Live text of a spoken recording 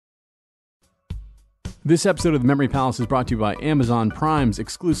This episode of The Memory Palace is brought to you by Amazon Prime's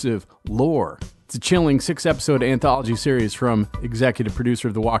exclusive Lore. It's a chilling 6-episode anthology series from executive producer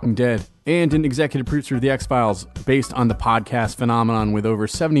of The Walking Dead and an executive producer of The X-Files, based on the podcast phenomenon with over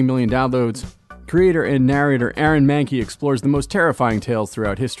 70 million downloads. Creator and narrator Aaron Mahnke explores the most terrifying tales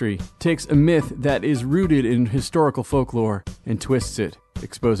throughout history, takes a myth that is rooted in historical folklore, and twists it,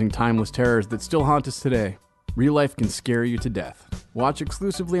 exposing timeless terrors that still haunt us today. Real life can scare you to death. Watch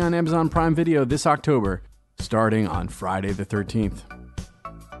exclusively on Amazon Prime Video this October, starting on Friday the 13th.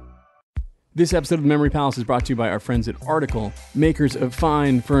 This episode of The Memory Palace is brought to you by our friends at Article, makers of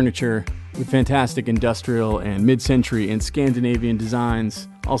fine furniture with fantastic industrial and mid-century and Scandinavian designs.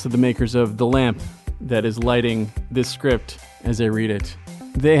 Also the makers of the lamp that is lighting this script as I read it.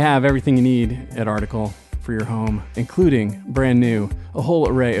 They have everything you need at Article for your home, including brand new, a whole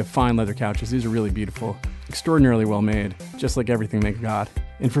array of fine leather couches. These are really beautiful, extraordinarily well made, just like everything they've got.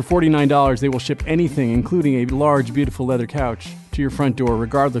 And for $49, they will ship anything, including a large, beautiful leather couch, to your front door,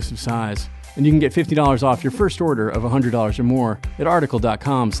 regardless of size. And you can get $50 off your first order of $100 or more at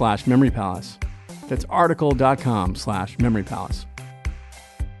article.com/memorypalace. That's article.com/memorypalace.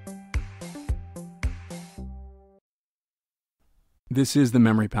 This is The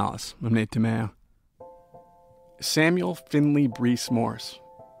Memory Palace. I'm Nate DeMeo. Samuel Finley Breese Morse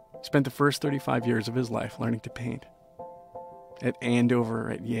spent the first 35 years of his life learning to paint. At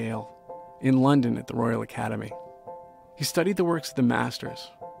Andover, at Yale, in London at the Royal Academy. He studied the works of the masters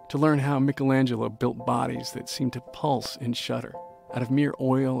to learn how Michelangelo built bodies that seemed to pulse and shudder out of mere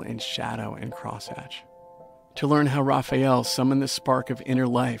oil and shadow and crosshatch. To learn how Raphael summoned the spark of inner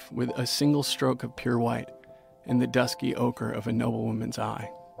life with a single stroke of pure white and the dusky ochre of a noblewoman's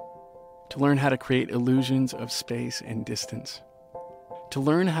eye. To learn how to create illusions of space and distance. To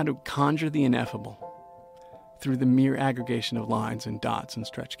learn how to conjure the ineffable through the mere aggregation of lines and dots and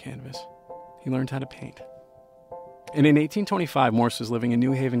stretched canvas. He learned how to paint. And in 1825, Morse was living in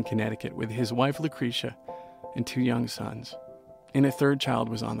New Haven, Connecticut with his wife Lucretia and 2 young sons. And a 3rd child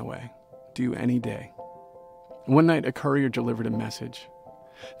was on the way, due any day. One night, a courier delivered a message.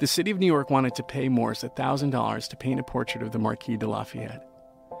 The city of New York wanted to pay Morse $1,000 to paint a portrait of the Marquis de Lafayette.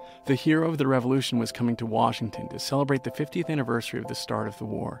 The hero of the Revolution was coming to Washington to celebrate the 50th anniversary of the start of the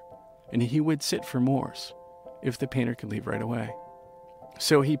war, and he would sit for Morse if the painter could leave right away.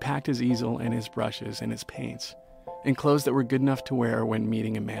 So he packed his easel and his brushes and his paints and clothes that were good enough to wear when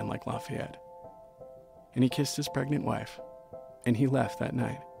meeting a man like Lafayette. And he kissed his pregnant wife, and he left that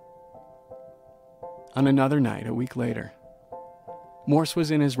night. On another night, a week later, Morse was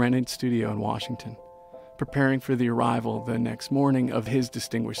in his rented studio in Washington, preparing for the arrival the next morning of his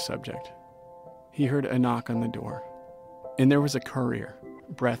distinguished subject. He heard a knock on the door, and there was a courier,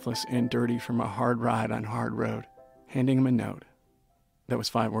 breathless and dirty from a hard ride on hard road, handing him a note that was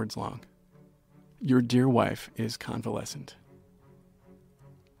 5 words long. Your dear wife is convalescent.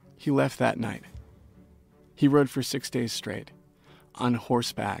 He left that night. He rode for 6 days straight, on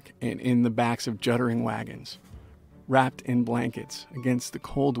horseback and in the backs of juddering wagons, wrapped in blankets against the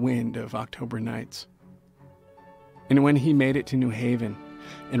cold wind of October nights. And when he made it to New Haven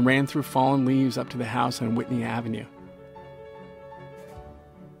and ran through fallen leaves up to the house on Whitney Avenue,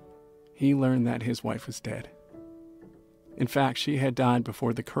 he learned that his wife was dead. In fact, she had died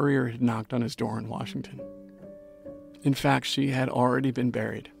before the courier had knocked on his door in Washington. In fact, she had already been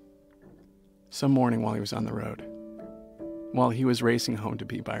buried some morning while he was on the road, while he was racing home to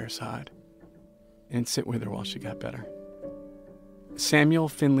be by her side and sit with her while she got better. Samuel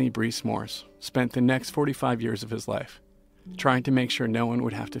Finley Breese Morse spent the next 45 years of his life trying to make sure no one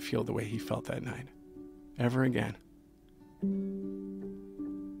would have to feel the way he felt that night, ever again.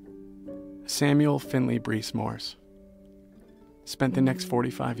 Samuel Finley Breese Morse spent the next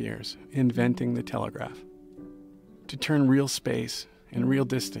 45 years inventing the telegraph to turn real space and real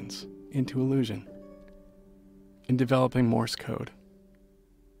distance into illusion, in developing Morse code,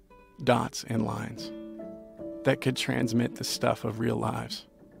 dots and lines that could transmit the stuff of real lives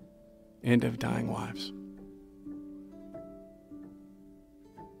and of dying wives.